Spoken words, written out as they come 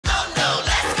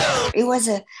He was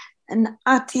an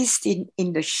artist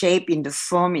in the shape, in the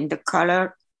form, in the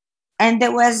color. And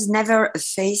there was never a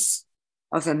face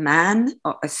of a man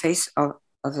or a face of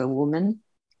a woman,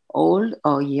 old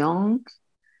or young,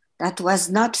 that was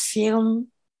not filmed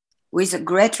with a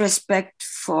great respect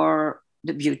for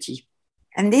the beauty.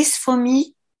 And this for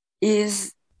me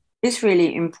is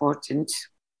really important.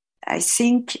 I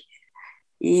think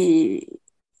it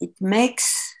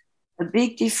makes a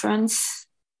big difference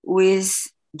with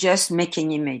just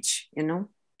making image, you know.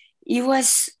 He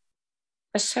was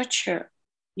a searcher,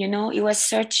 you know, he was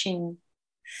searching,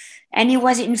 and he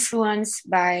was influenced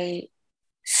by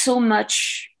so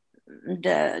much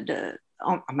the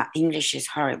oh, my English is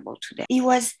horrible today. He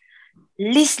was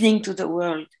listening to the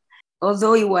world,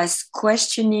 although he was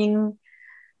questioning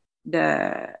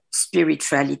the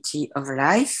spirituality of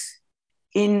life.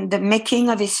 In the making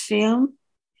of his film,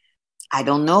 I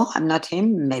don't know, I'm not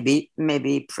him,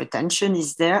 maybe pretension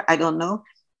is there, I don't know.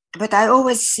 But I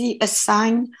always see a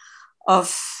sign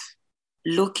of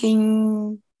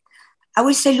looking, I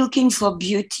would say looking for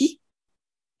beauty.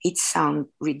 It sounds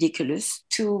ridiculous,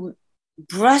 to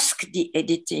brusque the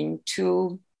editing,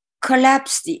 to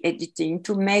collapse the editing,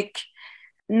 to make,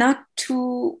 not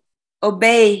to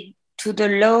obey to the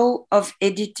law of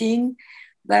editing,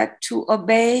 but to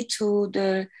obey to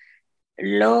the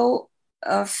law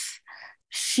of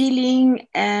feeling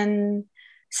and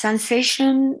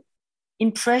sensation,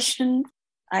 impression.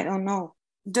 I don't know.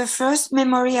 The first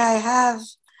memory I have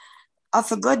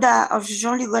of a Godard, of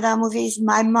Jean-Luc Godard movie is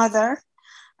my mother.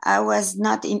 I was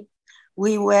not in,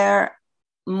 we were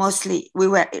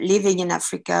living in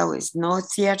Africa with no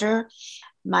theater.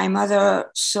 My mother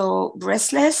saw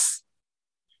Breathless,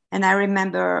 and I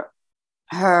remember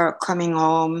her coming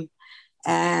home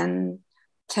and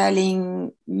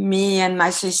telling me and my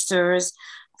sisters,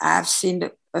 I've seen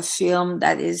a film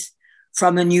that is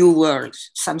from a new world,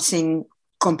 something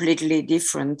completely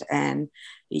different. And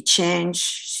it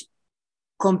changed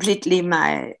completely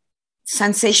my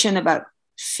sensation about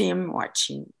film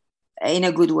watching in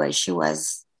a good way. She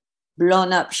was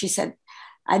blown up. She said,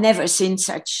 I never seen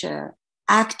such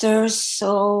actors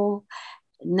so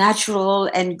natural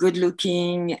and good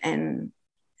looking, and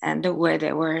the way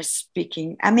they were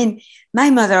speaking. I mean,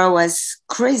 my mother was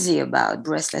crazy about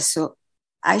Breathless, so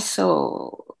I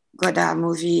saw Godard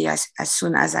movie as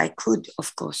soon as I could,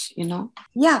 of course, you know.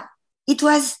 Yeah, it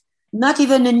was not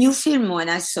even a new film when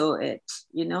I saw it,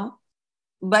 you know,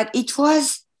 but it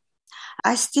was,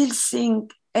 I still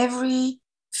think every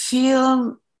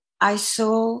film I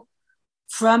saw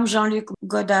from Jean-Luc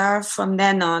Godard from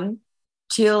then on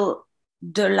till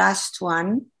the last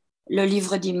one, Le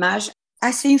Livre d'Images.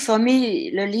 I think for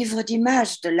me, Le Livre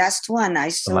d'Images, the last one, I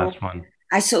saw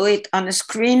it on a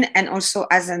screen and also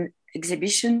as an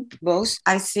exhibition, both.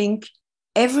 I think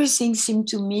everything seemed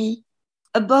to me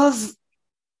above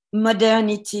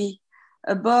modernity,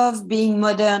 above being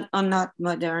modern or not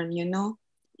modern, you know.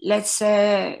 Let's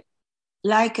say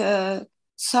like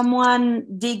someone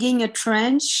digging a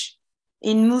trench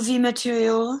in movie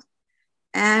material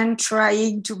and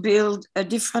trying to build a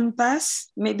different path,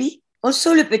 maybe.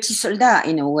 Also, Le Petit Soldat,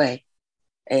 in a way,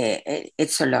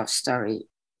 it's a love story,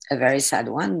 a very sad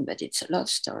one, but it's a love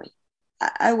story.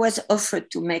 I was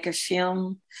offered to make a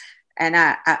film, and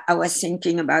I was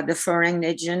thinking about the Foreign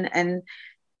Legion. And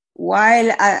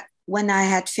when I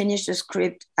had finished the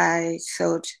script, I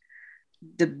thought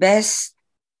the best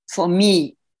for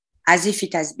me, as if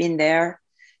it has been there,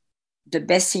 the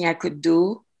best thing I could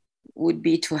do would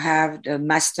be to have the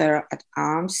Master at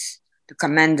Arms, the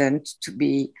commandant, to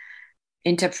be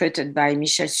interpreted by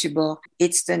Michel Subor.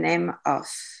 It's the name of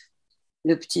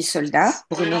Le Petit Soldat,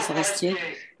 Bruno Forestier.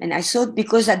 And I thought,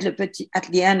 because at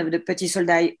the end of Le Petit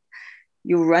Soldat,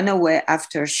 you run away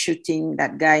after shooting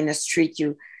that guy in the street.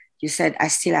 You said, I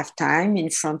still have time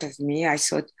in front of me. I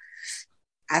thought,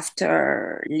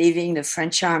 after leaving the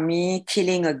French army,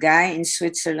 killing a guy in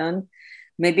Switzerland,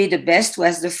 maybe the best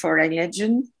was the Foreign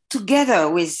Legion, together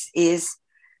with his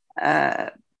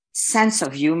sense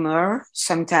of humor,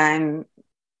 sometimes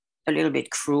a little bit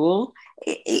cruel.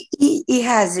 He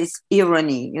has his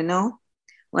irony, you know,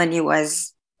 when he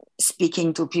was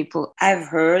speaking to people. I've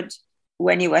heard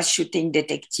when he was shooting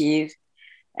detective,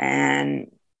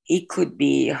 and he could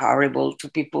be horrible to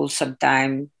people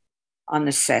sometimes on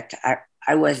the set.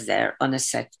 I was there on a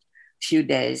set few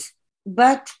days,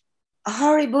 but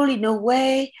horrible in a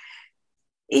way.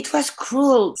 It was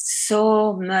cruel,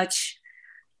 so much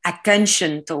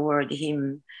attention toward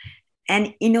him,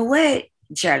 and in a way,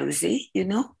 jealousy, you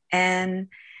know. And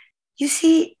you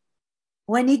see,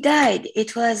 when he died,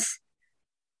 it was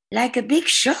like a big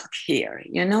shock here,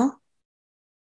 you know.